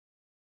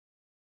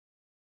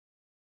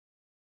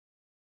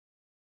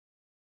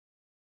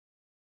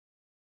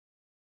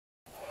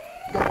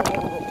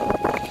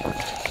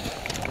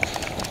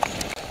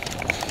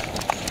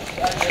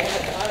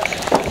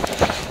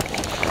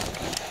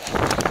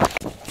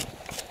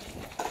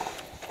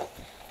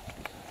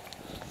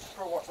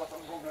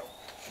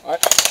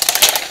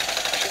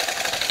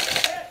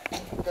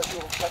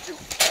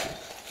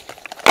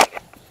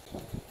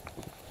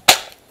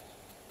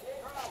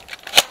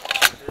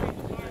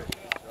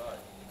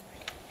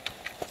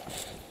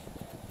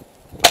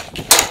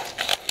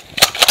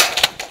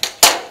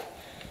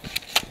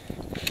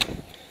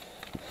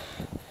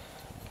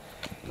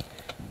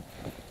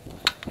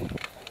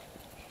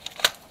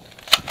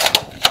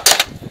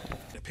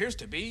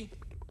CQB.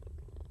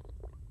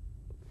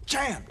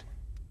 Jammed.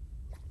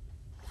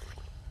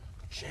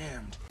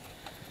 Jammed.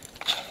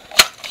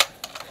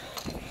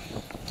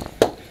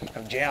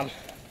 I'm jammed.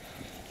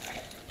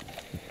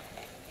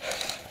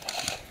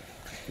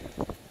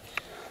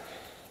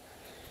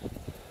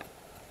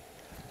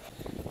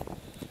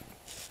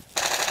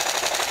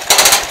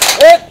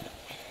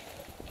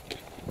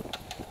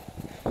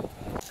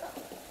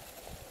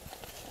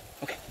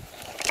 Okay.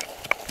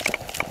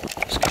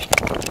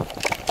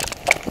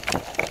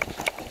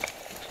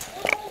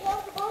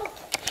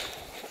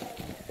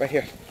 Right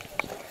here.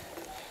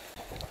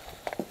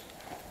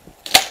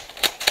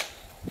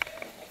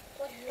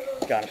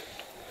 Got him.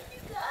 You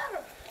got him.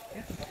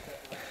 Yeah.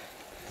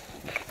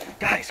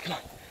 Guys, come on.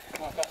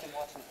 Come on, got him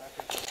watching back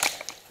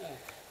here.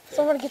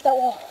 Somebody get that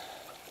wall.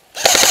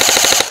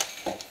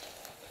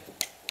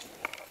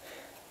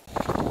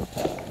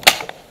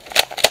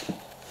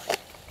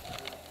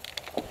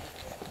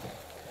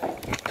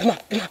 Come on,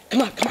 come on,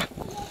 come on, come on.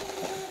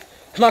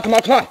 Come on, come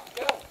on, come on.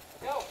 Go,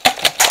 go.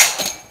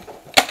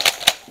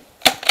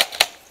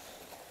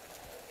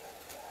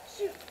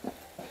 Shoot.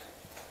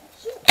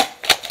 Shoot.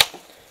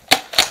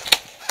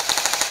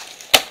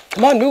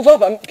 Come on, move up.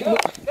 Go, go,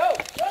 go.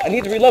 I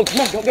need to reload.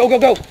 Come on, go, go, go,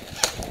 go.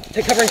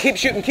 Take cover and keep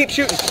shooting, keep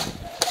shooting.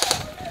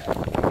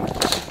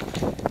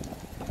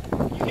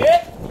 You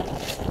hit?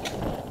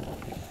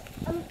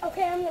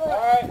 Okay, I'm gonna.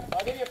 Alright,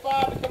 I'll give you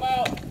 5 to come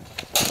out.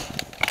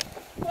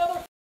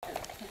 Motherfucker.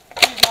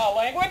 Use my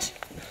language.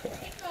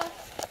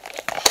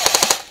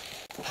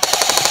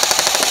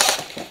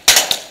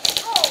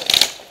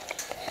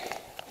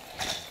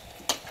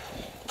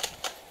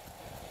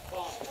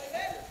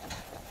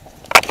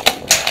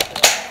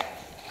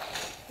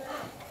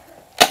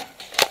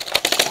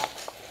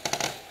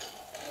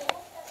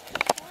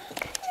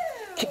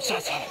 Keep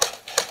shots on him.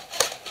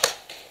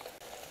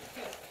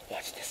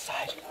 Watch this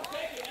side.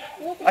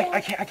 I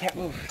can't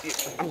move.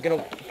 I'm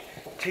gonna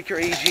take your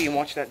AG and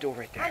watch that door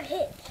right there. I'm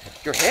hit.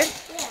 You're hit?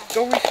 Yeah.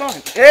 Go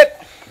respawn. Hit!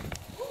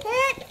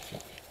 Hit!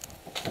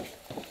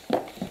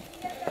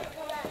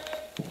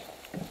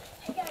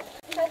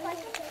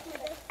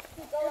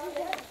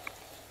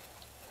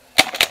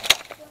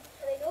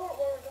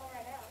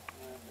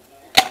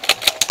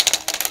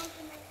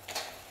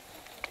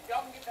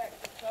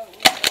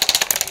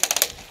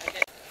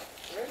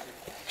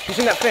 He's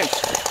in that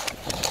fence.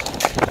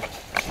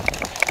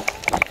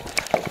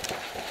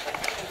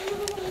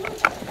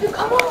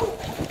 Come on!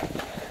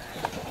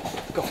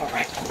 Go far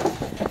right.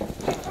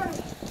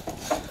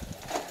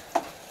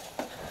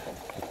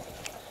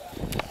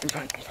 In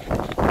front.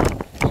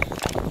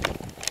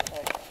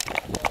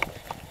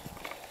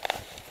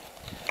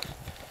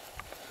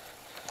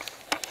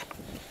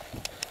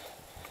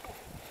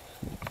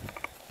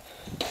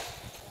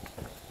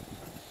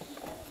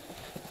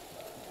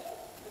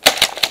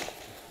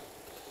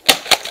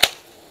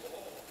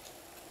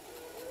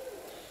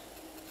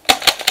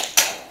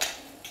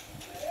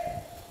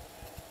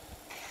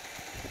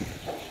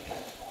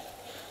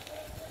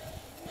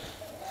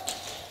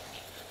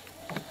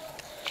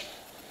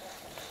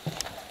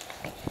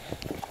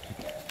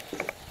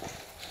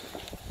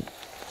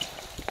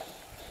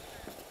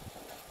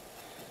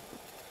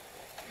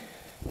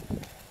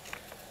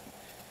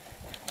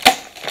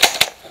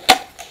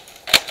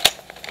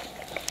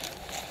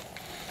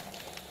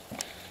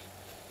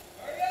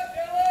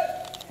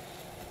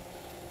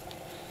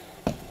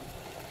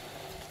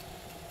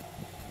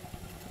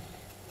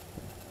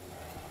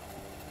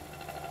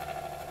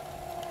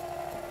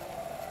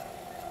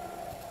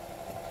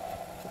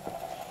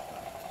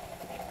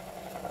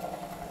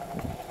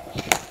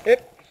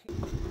 Hit.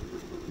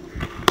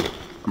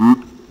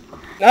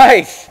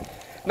 Nice.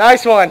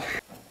 Nice one.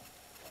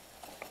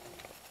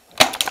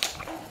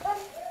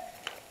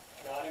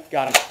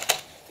 Got him.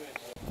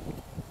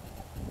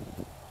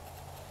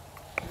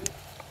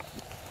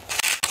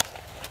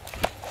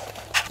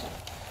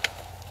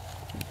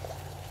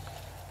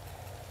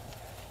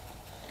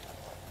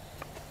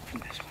 From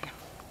this one.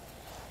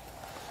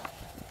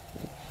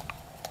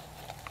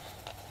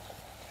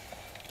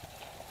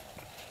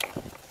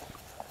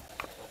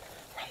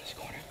 Around this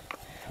corner.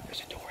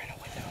 There's a door and a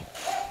window.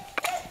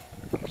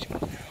 Where's your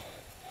move now?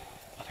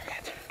 Other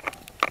hand.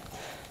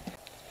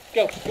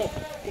 Go, go,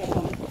 go.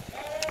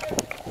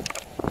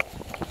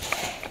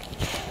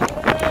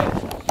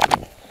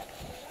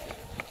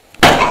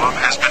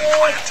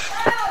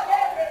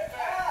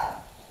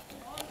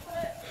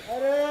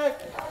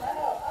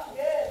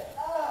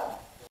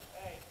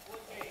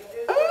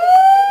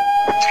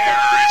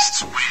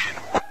 Terrorists win.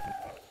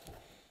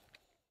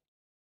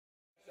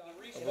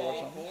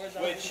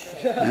 Which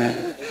is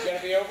going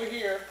to be over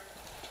here,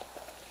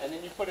 and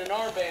then you put an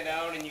armband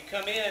on and you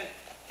come in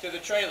to the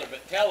trailer,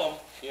 but tell them,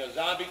 you know,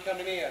 zombie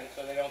coming in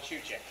so they don't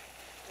shoot you.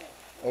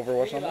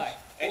 Overwatch zombies?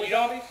 And you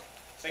don't?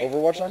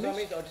 Overwatch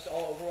zombies? Or just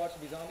all Overwatch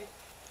will be zombies?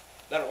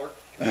 That'll work.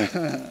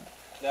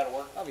 That'll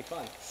work. That'll be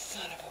fun.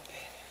 Son of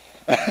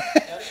a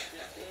bitch.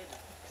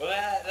 Well,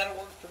 that'll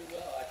work pretty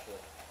well,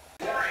 actually.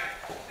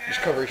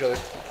 Just cover each other.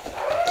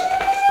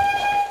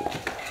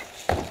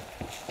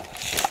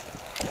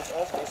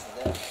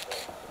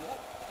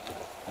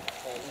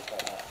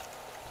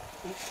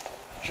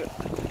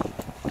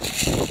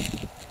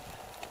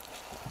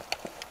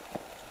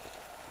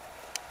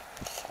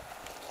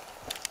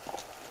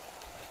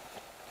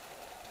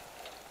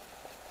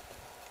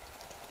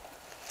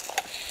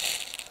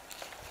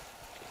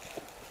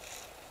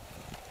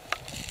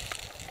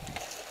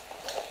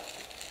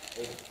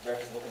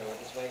 director's looking over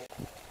this way.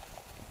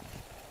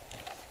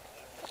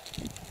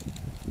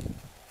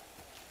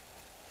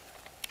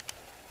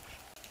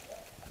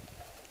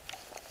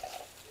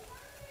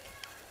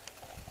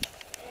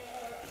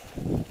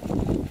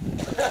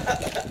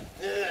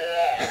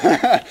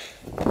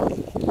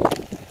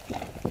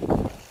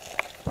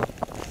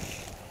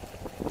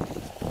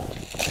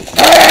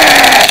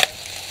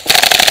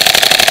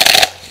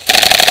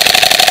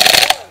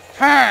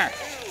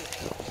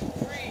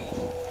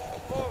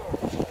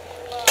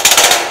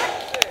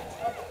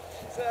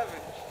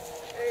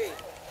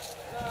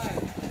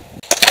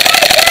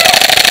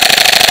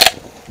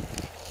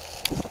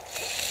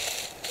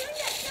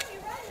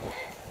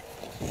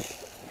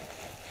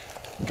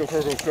 Go,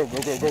 go, go, go,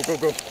 go, go, go, go,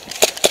 go.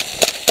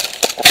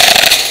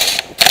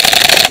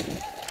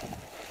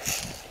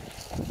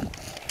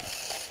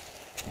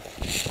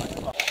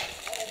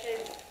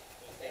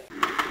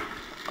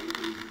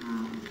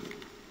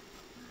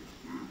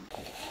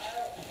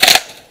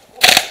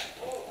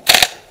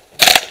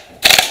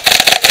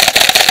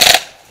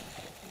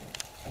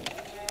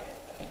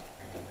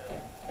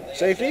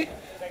 Safety?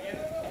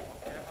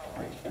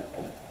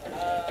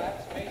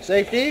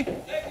 Safety?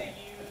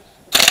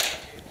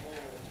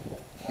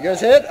 You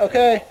guys hit?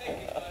 Okay.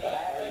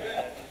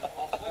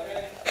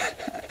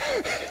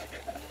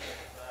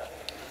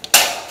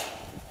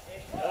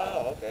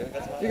 Oh, okay.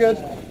 That's fine. You good?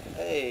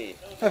 Hey.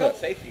 High five.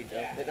 Safety,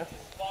 though.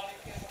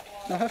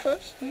 No high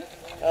fives?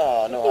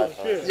 Oh, no high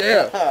five.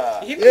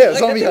 Yeah. Yeah,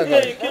 zombie high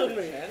five. killed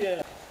me, man.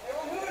 Yeah.